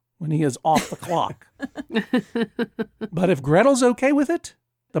when he is off the clock. But if Gretel's okay with it,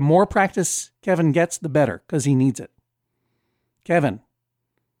 the more practice Kevin gets, the better, because he needs it. Kevin,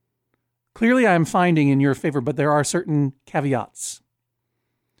 clearly I'm finding in your favor, but there are certain caveats.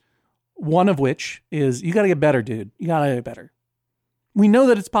 One of which is you got to get better, dude. You got to get better. We know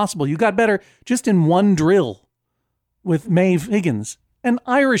that it's possible. You got better just in one drill with Maeve Higgins, an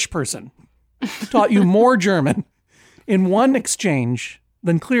Irish person, taught you more German in one exchange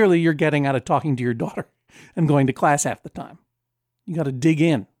than clearly you're getting out of talking to your daughter and going to class half the time. You got to dig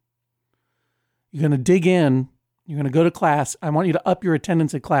in. You're going to dig in. You're going to go to class. I want you to up your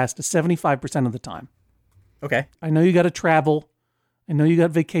attendance at class to 75% of the time. Okay. I know you got to travel. I know you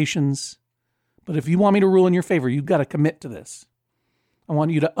got vacations. But if you want me to rule in your favor, you've got to commit to this. I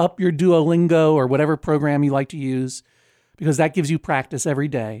want you to up your Duolingo or whatever program you like to use, because that gives you practice every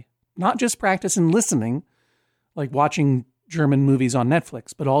day. Not just practice in listening, like watching German movies on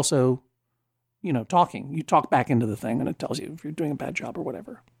Netflix, but also, talking. You talk back into the thing and it tells you if you're doing a bad job or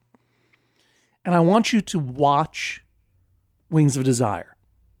whatever. And I want you to watch Wings of Desire.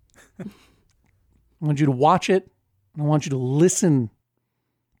 I want you to watch it, and I want you to listen,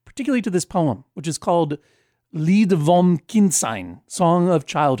 particularly to this poem, which is called Lied vom Kindsein, Song of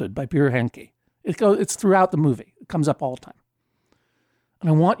Childhood by Peter Handke. It's throughout the movie. It comes up all the time. And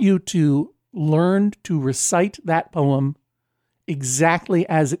I want you to learn to recite that poem exactly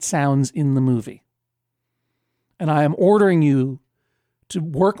as it sounds in the movie. And I am ordering you to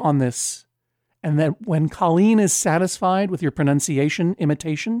work on this, and that when Colleen is satisfied with your pronunciation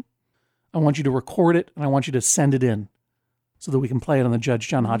imitation, I want you to record it and I want you to send it in so that we can play it on the Judge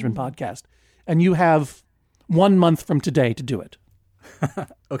John Hodgman podcast. And you have 1 month from today to do it.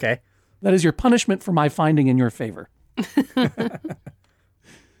 Okay. That is your punishment for my finding in your favor.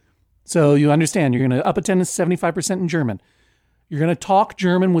 So you understand, you're going to up attendance 75% in German. You're going to talk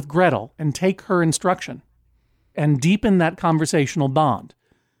German with Gretel and take her instruction and deepen that conversational bond.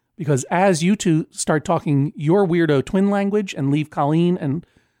 Because as you two start talking your weirdo twin language and leave Colleen and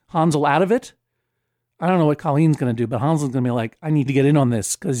Hansel out of it, I don't know what Colleen's going to do, but Hansel's going to be like, I need to get in on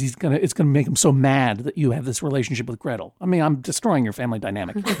this because it's going to make him so mad that you have this relationship with Gretel. I mean, I'm destroying your family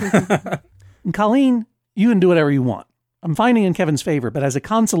dynamic. And Colleen, you can do whatever you want. I'm finding in Kevin's favor, but as a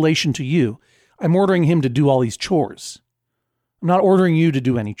consolation to you, I'm ordering him to do all these chores. I'm not ordering you to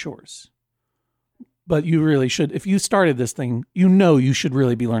do any chores. But you really should. If you started this thing, you should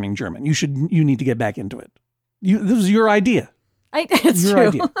really be learning German. You need to get back into it. This was your idea. It's your true.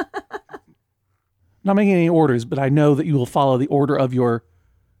 idea. Not making any orders, but I know that you will follow the order of your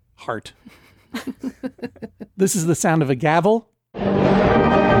heart. This is the sound of a gavel.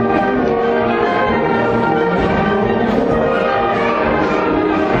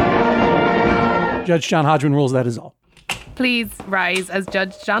 Judge John Hodgman rules, that is all. Please rise as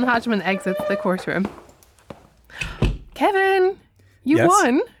Judge John Hodgman exits the courtroom. Kevin, You Yes.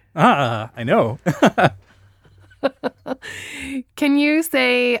 won. I know. Can you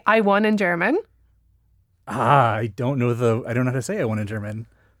say I won in German? I don't know how to say I won in German.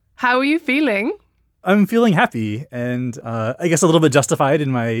 How are you feeling? I'm feeling happy and I guess a little bit justified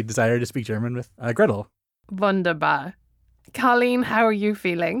in my desire to speak German with Gretel. Wunderbar. Colleen, how are you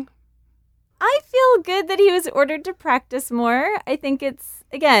feeling? I feel good that he was ordered to practice more. I think it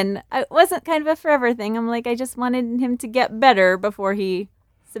wasn't kind of a forever thing. I'm like, I just wanted him to get better before he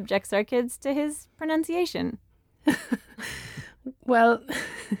subjects our kids to his pronunciation. Well,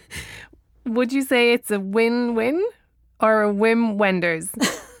 would you say it's a win-win or a Wim Wenders?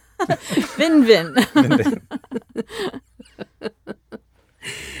 Vin.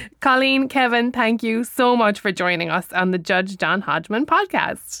 Colleen, Kevin, thank you so much for joining us on the Judge John Hodgman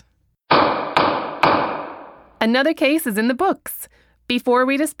podcast. Another case is in the books. Before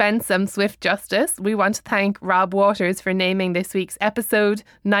we dispense some swift justice, we want to thank Rob Waters for naming this week's episode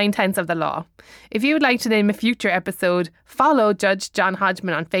 9/10 of the Law. If you would like to name a future episode, follow Judge John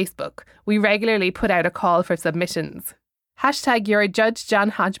Hodgman on Facebook. We regularly put out a call for submissions. Hashtag your Judge John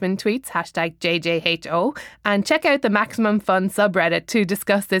Hodgman tweets, hashtag JJHO, and check out the Maximum Fun subreddit to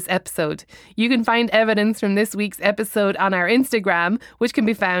discuss this episode. You can find evidence from this week's episode on our Instagram, which can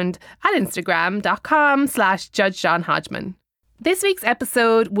be found at instagram.com/Judge John Hodgman. This week's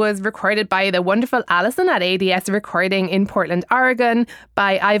episode was recorded by the wonderful Alison at ADS Recording in Portland, Oregon,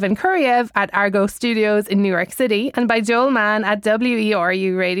 by Ivan Kuriev at Argo Studios in New York City, and by Joel Mann at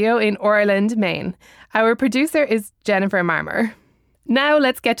WERU Radio in Orland, Maine. Our producer is Jennifer Marmer. Now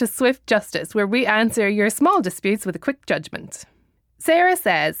let's get to swift justice, where we answer your small disputes with a quick judgment. Sarah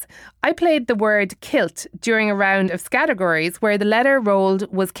says, I played the word kilt during a round of categories where the letter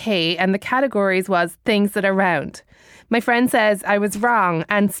rolled was K and the categories was things that are round. My friend says I was wrong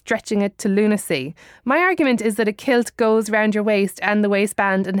and stretching it to lunacy. My argument is that a kilt goes round your waist and the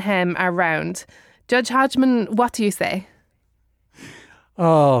waistband and hem are round. Judge Hodgman, what do you say?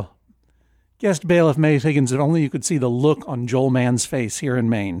 Oh, guest bailiff Maeve Higgins, if only you could see the look on Joel Mann's face here in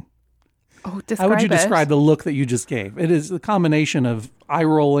Maine. Oh, How would you it. describe the look that you just gave? It is a combination of eye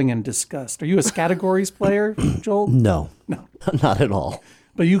rolling and disgust. Are you a categories player, Joel? No, not at all.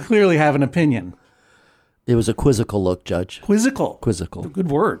 But you clearly have an opinion. It was a quizzical look, Judge. Quizzical. Quizzical.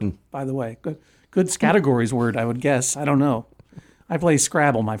 Good word, by the way. Good categories word, I would guess. I don't know. I play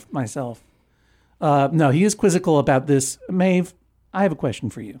Scrabble myself. No, he is quizzical about this. Maeve, I have a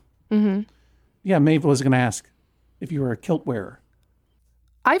question for you. Mm-hmm. Yeah, Maeve was going to ask if you were a kilt wearer.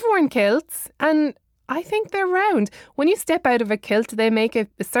 I've worn kilts and I think they're round. When you step out of a kilt, they make a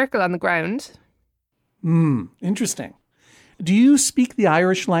circle on the ground. Interesting. Do you speak the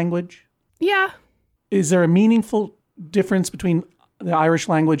Irish language? Yeah. Is there a meaningful difference between the Irish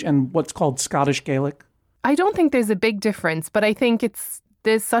language and what's called Scottish Gaelic? I don't think there's a big difference, but I think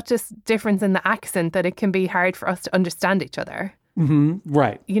there's such a difference in the accent that it can be hard for us to understand each other. Mm-hmm.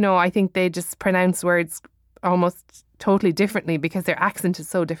 Right. You know, I think they just pronounce words almost totally differently because their accent is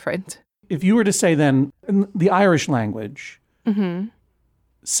so different. If you were to say then, in the Irish language,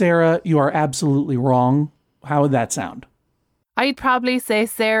 Sarah, you are absolutely wrong, how would that sound? I'd probably say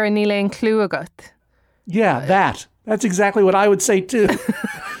Sarah Níl Cluagat. Yeah, that's exactly what I would say too.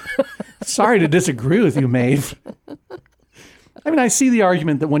 Sorry to disagree with you, Maeve. I mean, I see the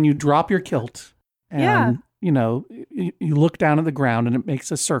argument that when you drop your kilt and, you know, you look down at the ground and it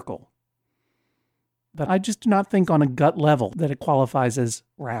makes a circle. But I just do not think on a gut level that it qualifies as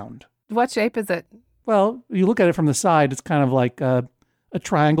round. What shape is it? Well, you look at it from the side, it's kind of like a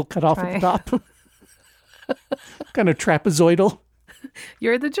triangle cut off at the top. Kind of trapezoidal.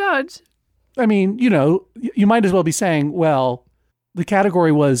 You're the judge. I mean, you know, you might as well be saying, well, the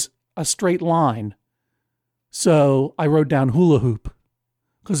category was a straight line. So I wrote down hula hoop.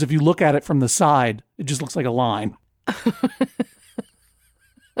 Because if you look at it from the side, it just looks like a line.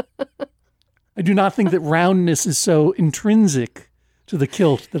 I do not think that roundness is so intrinsic to the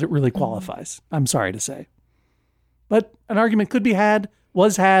kilt that it really qualifies. I'm sorry to say. But an argument could be had,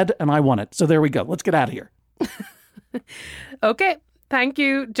 was had, and I won it. So there we go. Let's get out of here. Okay. Thank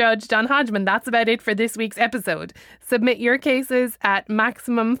you, Judge John Hodgman. That's about it for this week's episode. Submit your cases at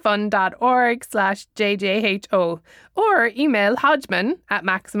maximumfun.org/JJHO or email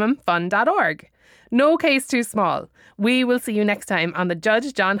hodgman@maximumfun.org. No case too small. We will see you next time on the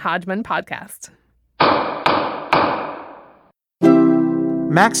Judge John Hodgman podcast.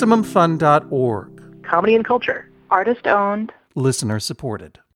 MaximumFun.org. Comedy and culture. Artist owned. Listener supported.